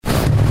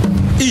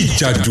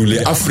Ijadu Le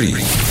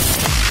Africa.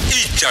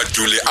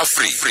 Ijadu Le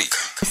Africa.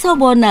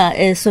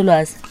 Sawubona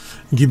Solwazi.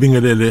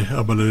 Ngibingelele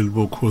abalaleli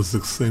bokhozi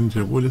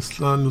kusenje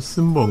kulesihlanu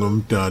simbonga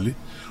umdali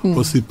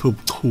osiphe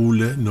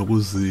ubuchule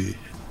nokuzihlisa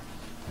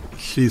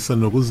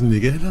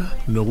nokuzinikela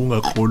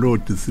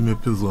nokungaqolodi sime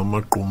phezulu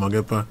amagquma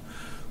kepha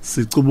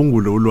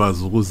sicubungule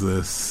ulwazi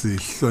ukuze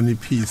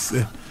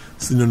sihloniphise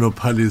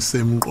sinonophalise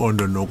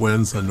imiqondo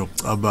nokwenza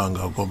nokucabanga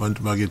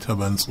kwabantu bakithi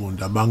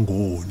abansundu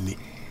abangoni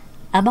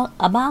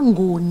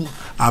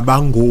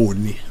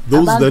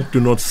those that do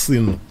not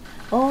sin.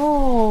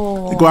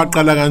 Oh,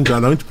 kwaqala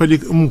kanjalo ngithi phela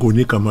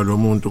umngoni igama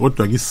lomuntu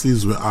kodwa ke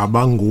isizwe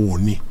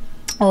abangoni.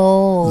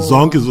 Oh,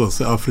 zonke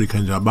zase-Afrika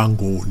nje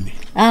abangoni.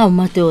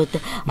 Madoda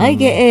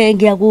ayike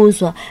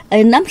ngiyakuzwa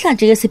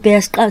namhlanje ke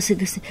sibheka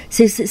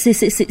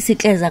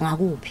sikleza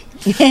ngakuphi.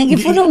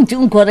 Ngifuna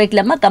ungicorrect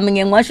lamagama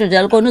ngiyengiwasho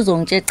njalo khona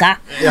uzongitshe cha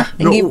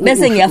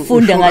bese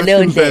ngiyafunda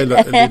ngaleyo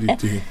ndlela.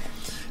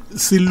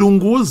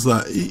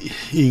 Silunguza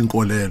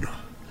inkolelo.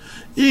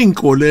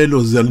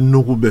 Inkolelo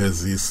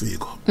ziyalinukubeza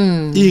isiko.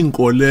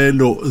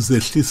 Inkolelo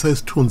zehlisa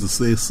isithunzi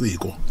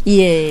sesiko.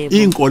 Yebo.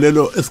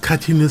 Inkolelo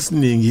esikhathini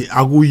esiningi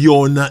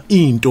akuyona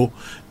into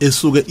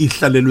esuke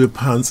ihlalelwe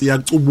phansi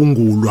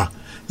yacubungulwa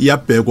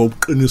yabhekwa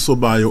ubuqiniso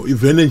bayo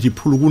ivene nje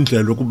iphula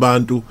kundlelo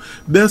kubantu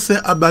bese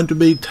abantu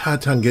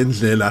beyithatha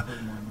ngendlela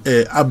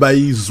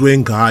abayizwe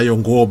ngayo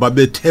ngoba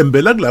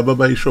bethembela kulabo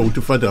abayisho ukuthi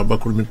ufanele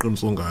abakhuluma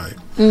iqiniso ngayo.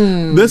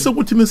 Bese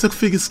kuthi mase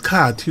kufika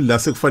isikhathi la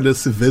sekufanele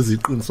siveze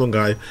iqiniso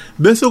ngayo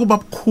bese kuba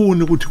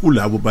bukhuni ukuthi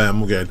kulabo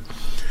bayamukela.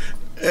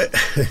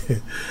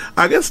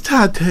 Ake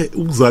sithathe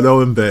ukuzalwa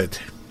wembethe.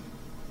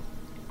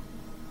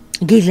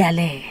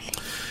 Ngidlalele.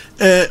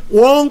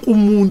 Wonke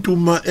umuntu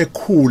ma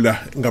ekhula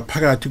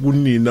ngaphakathi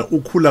kunina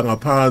ukhula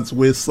ngaphansi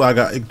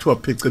kwesaka ekuthiwa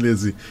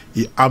phecelezi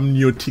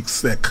i-amniotic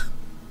sac.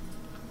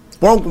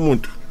 Wonke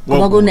umuntu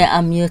ngoba kune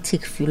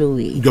amniotic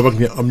fluid. Ngoba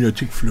kune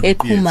amniotic fluid.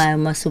 Ekhumayo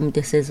masumuntu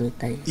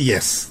esezodaya.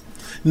 Yes.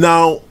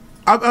 Now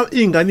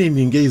ingane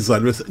iningi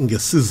ezizalwe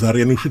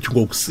nge-cesarean kusho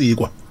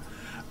ngokusikwa.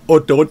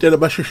 Odokotela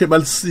basheshe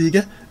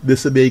balisike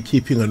bese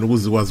beyikhipha ingane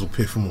ukuze ikwazi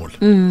ukuphefumula.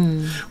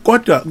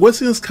 Kodwa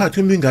kwesinye isikhathi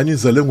ingane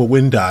izalwe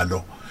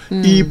ngokwendalo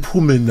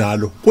iphume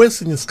nalo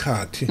kwesinye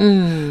isikhathi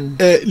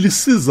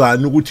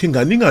lisizana ukuthi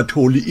ingane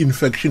ingatholi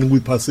infection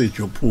kwi-passage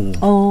yokuphuma.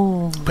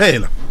 Oh.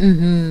 Phela.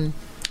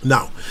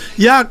 Now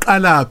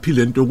yaqala phi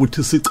lento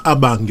ukuthi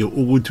sicabange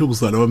ukuthi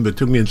ukuzalwa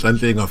wembethe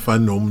kunenhlanhla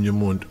engafani nomunye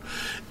umuntu.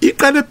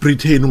 Iqale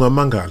eBritain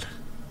ngamangala.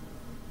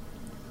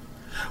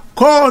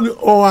 Khona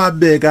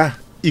owabeka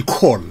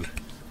ikhol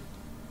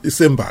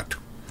isembatho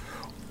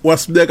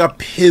wasibeka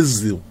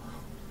phezulu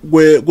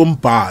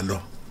kombhalo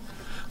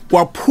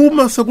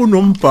kwaphuma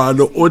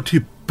sekunombhalo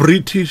othi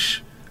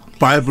British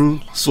Bible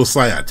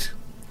Society.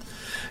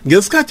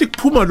 Ngesikhathi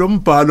kuphuma lo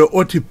mbhalo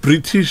othi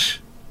British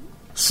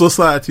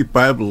Society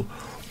Bible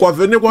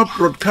kwavene kwa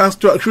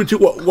broadcast kushuthi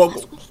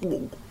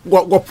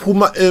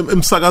kwaphuma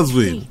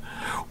emsakazweni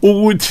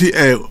ukuthi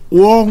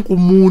wonke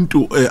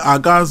umuntu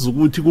akazi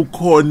ukuthi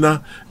kukhona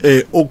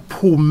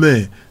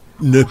okuphume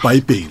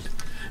neBhayibheli.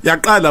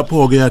 Yaqala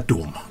lapho ke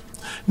yaduma.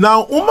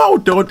 Now uma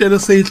udokotela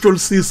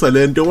seyihlolisisa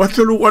lento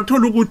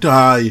wathola ukuthi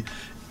hayi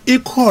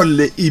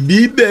ikhole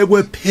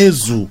ibibekwe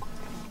phezulu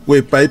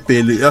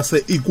kweBhayibheli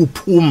yase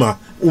ikuphuma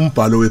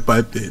umbhalo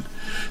weBhayibheli.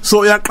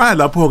 So yaqala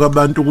lapho ke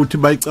abantu ukuthi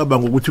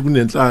bayicabanga ukuthi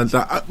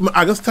kunenhlanhla.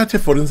 Ake sithathe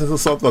for instance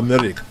eSouth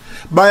America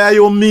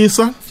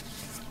bayayomisa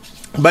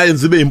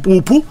bayenze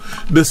impuphu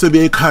bese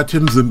beyikhatha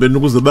emzimbeni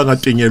ukuze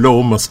bangatingelwa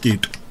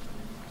omosquito.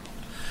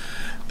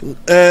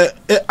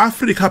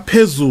 Africa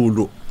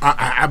phezulu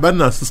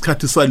abanaso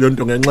isikhathi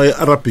salonto ngenxa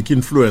ye-Arabic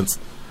influence.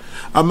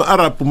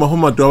 Ama-Arab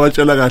uMuhammad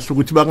wawatshela kahle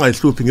ukuthi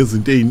bangayihluphi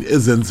ngezinto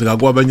ezenzeka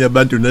kwabanye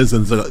abantu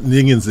nezenzeka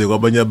ningenzeka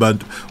kwabanye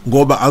abantu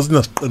ngoba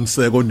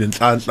azinasiqiniseko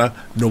nenhlanhla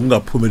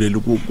nokungaphumeleli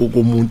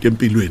komuntu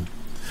empilweni.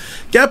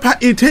 Kepha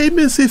ithe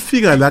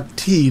imesifika la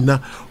kuthina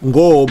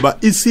ngoba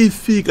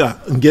isifika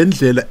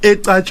ngendlela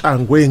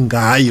ecatshangwe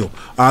ngayo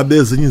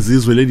abezinye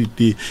izizwe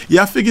leli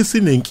yafika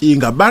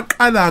isinenkinga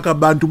baqala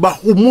abantu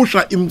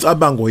bahumusha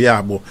imicabango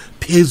yabo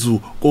phezulu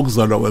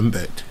kokuzalwa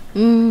wembethe.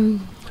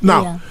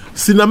 Now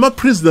sinama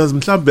prisoners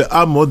mhlambe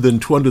are more than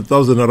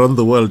 200,000 around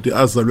the world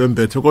azalwe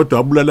wembethe kodwa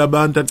abulala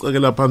abantu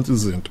acekela phansi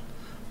izinto.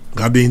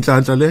 Ngabe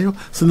inhlanhla leyo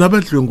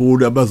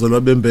sinabadlwenguli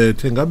abazalwa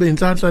bembethe ngabe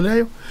inhlanhla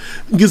leyo.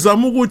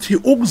 Ngizama ukuthi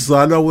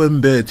ukuzalwa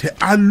wembethe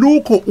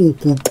alukho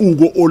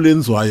uguquko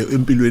olenzwayo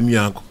empilweni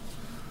yakho.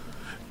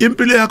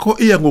 Impilo yakho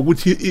iya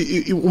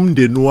ngokuthi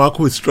umndeni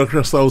wakho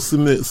istructure sawo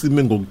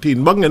sime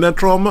ngokuthini. Bakungena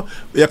trauma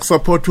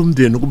uyakusupport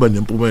umndeni kuba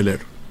nempumelelo.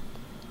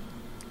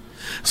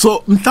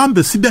 So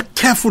mhlambe sibe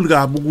careful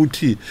kabi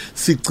ukuthi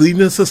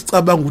sigcine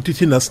sesicabanga ukuthi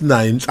thina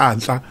sinayo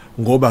inhlanhla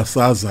ngoba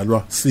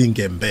sazalwa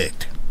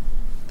singembethe.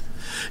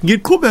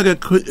 Ngiqhubeke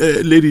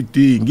Lady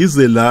D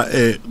ngize la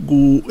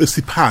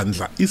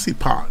isiphandla.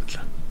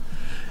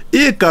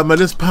 Igama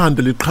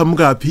lesiphandla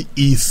liqhamuka phi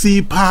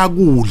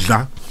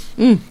isiphakudla.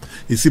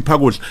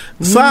 isiphakudla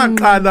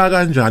saqala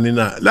kanjani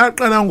na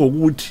laqala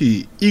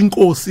ngokuthi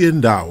inkosi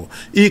yendawo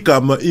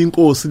igama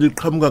inkosi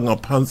liqhamuka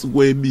ngaphansi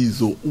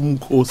kwebizo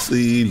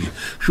umkhoseli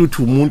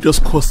shuthi umuntu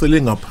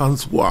esikhosele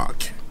ngaphansi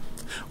kwakhe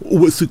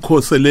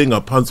ubesikhosele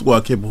ngaphansi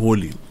kwakhe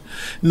ebuholini.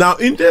 Now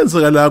into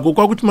enzakalayo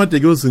kwakuthi made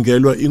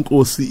kuyozingelwa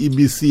inkosi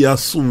ibisi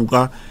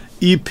yasuka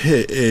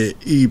iphe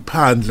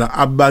iphandla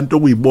abantu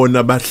okuyibona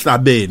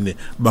abahlabene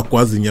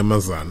bagwaza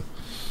inyamazana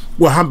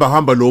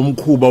kwahamba lo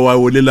mkhuba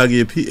wawolela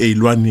kephi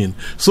ezilwaneni.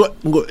 So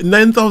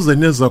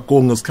 9000 years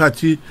ago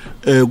ngesikhathi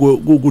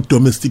ku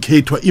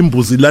domesticatewa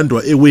imbuzi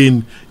landwa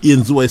eweni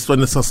yenziwa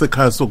isifane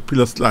sasekhaya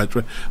sokuphila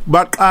silatshwe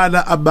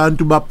baqala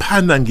abantu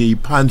baphana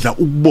ngeyiphandla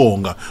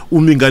ukubonga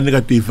uma ingane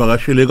kade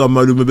ivakashele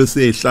kamalume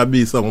bese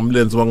ehlabisa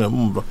ngomlenze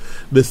wangemva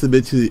bese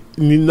bethi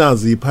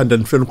ninazi iphanda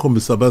nifela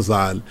ukhombisa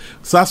abazali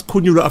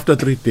sasikhunyulwa after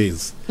 3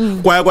 days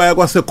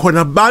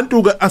kwasekhona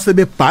abantu ke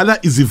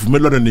asebebhala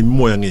izivumelwano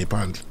nemimoya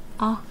ngephandla.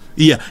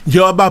 Yeah,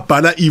 njengoba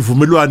babhala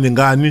ivumelwane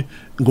ngani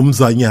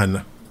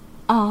ngumzanyana.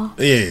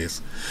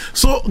 Yes.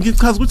 So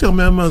ngichaza ukuthi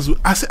ngamazwi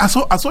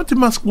asothi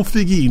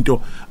masikufika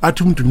into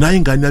athi umuntu nayi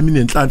ingane yami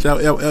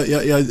nenhlanhla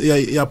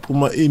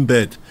yaphuma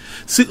imbed.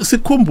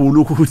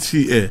 Sikhumbula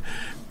ukuthi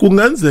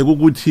kungenzeka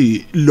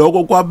ukuthi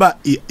lokho kwaba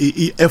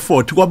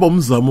i-effort kwaba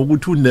umzamo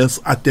ukuthi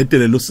unurse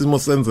adedele lo simo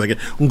senzeke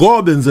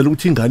ngoba enzela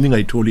ukuthi ingane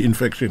ingayitholi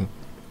infection.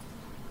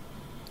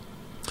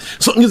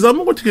 So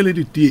ngizama ukuthi ke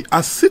leli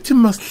asithi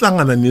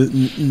masihlangana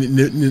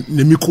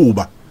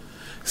nemikhuba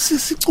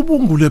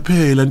sicubungule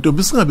phela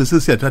ntombi singabe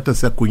sesiyathatha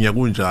siyagunya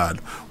kunjalo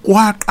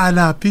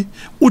kwaqala phi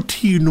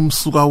uthini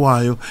umsuka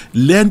wayo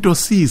lento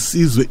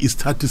siyisizwe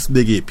isithatha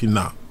sibeke phi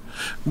na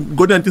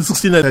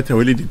ngo-1969 thatha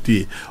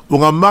weleli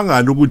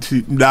ungamangala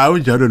ukuthi ndawo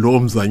njalo lo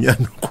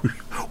mzanyana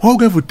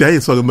wawukeva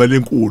udayiswa ngemali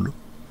enkulu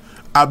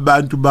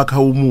abantu bakha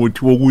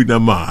umuthi wokuwina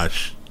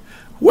amahashi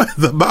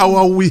whether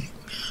bawawi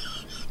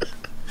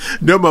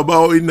noma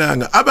bawo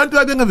inanga abantu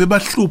abengave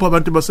bahlupha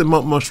abantu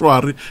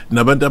basemashwari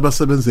nabantu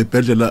abasebenza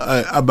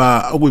ebhedlela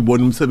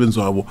okuyibona umsebenzi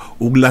wabo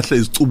ukulahla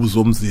izicubu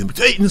zomzimba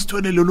hey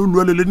nisitholele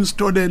lolulwele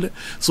nisitholele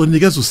so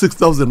nikeza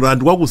u6000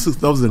 rand kwaku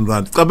 6000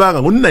 rand cabanga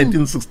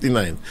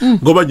ngo1969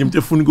 ngoba nje umuntu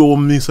efuna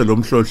ukuyomisa lo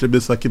mhlohle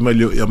besakhe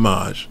imali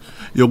yamahashi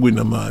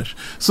yokwina amahashi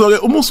so ke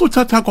uma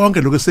usuthatha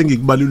konke lokho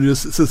sengikubalulile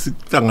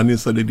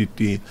sesihlanganisa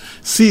leli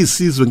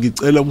sisizwe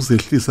ngicela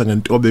ukuzehlisa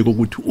ngentobeko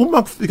ukuthi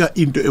uma kufika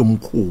into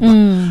emkhuba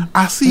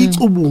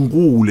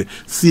sicubungule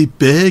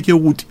sibheke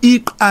ukuthi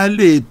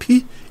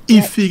iqalephi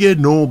ifike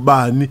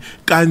nobani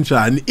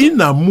kanjani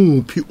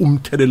inamuphi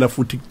umthelela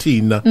futhi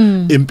kuthina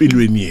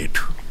empilweni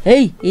yethu.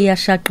 Hey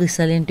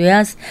iyashaqisa lento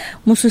yazi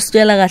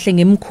mususitshela kahle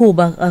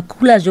ngemikhuba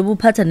akukhula nje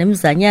ubuphatha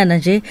nemizanyana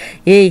nje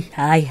hey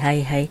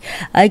hayi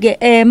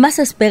ake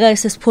mase sibheka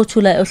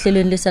sesiphothula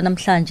ohlelweni lesa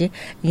namhlanje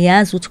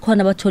ngiyazi ukuthi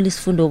khona abathola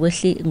isifundo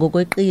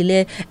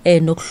ngokweqile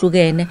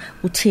nokuhlukene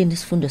uthini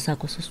isifundo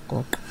sakho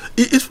sosigoqa.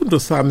 Isifundo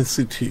sami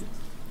sithi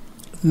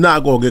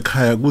nako ke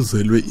ekhaya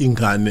kuzelwe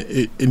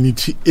ingane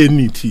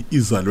enithi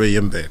izalwe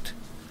yembethe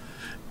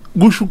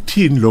kusho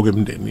ukuthini lokho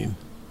emndenini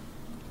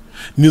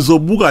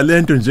nizobuka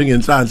lento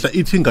njengenhlanhla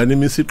ithi ingane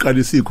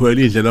emisiqalisa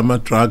ikhoyela idlela ama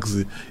drugs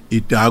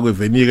idakwe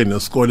venike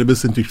nesikole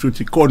bese ngisho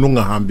ukuthi khona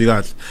ungahambi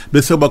kahle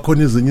bese kuba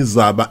khona izinye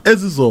izaba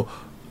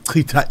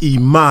ezizochitha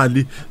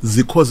imali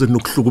zikhoze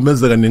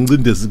nokuhlukumezeka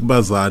nencindezi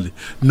kubazali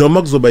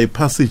noma kuzoba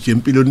ipassage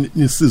empilo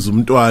nisiza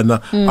umntwana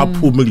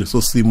aphume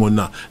kuleso simo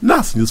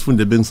nasi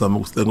ngisifunde bengizama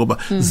ukusithenga ngoba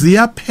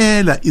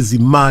ziyaphela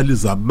izimali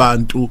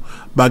zabantu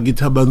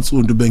bakithi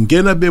abansundu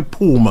bengena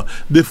bephuma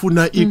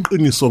befuna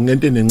iqiniso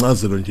ngento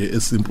enencazelo nje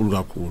esimple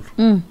kakhulu.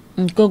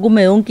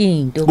 Kume yonke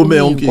into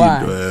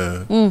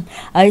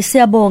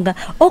ayisiyabonga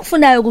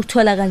okufunayo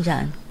ukuthola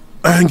kanjani.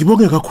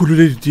 Ngibonge kakhulu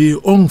leli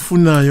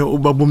ongifunayo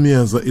ubaba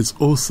Myeza is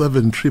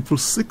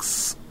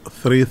 0766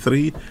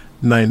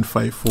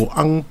 33954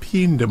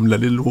 angiphinde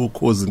mlaleli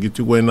wokhozi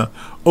ngithi kwena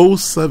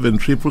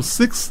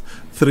 0766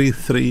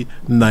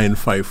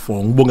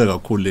 33954 ngibonge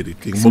kakhulu leli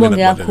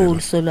ngibonge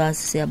kakhulu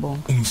solwazi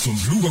siyabonga.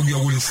 Umsombuluko kuya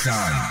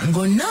kuLesihlanu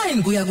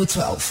ngo9 kuya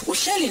ku12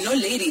 uhleli no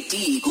Lady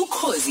D ku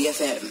Khosi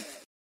FM.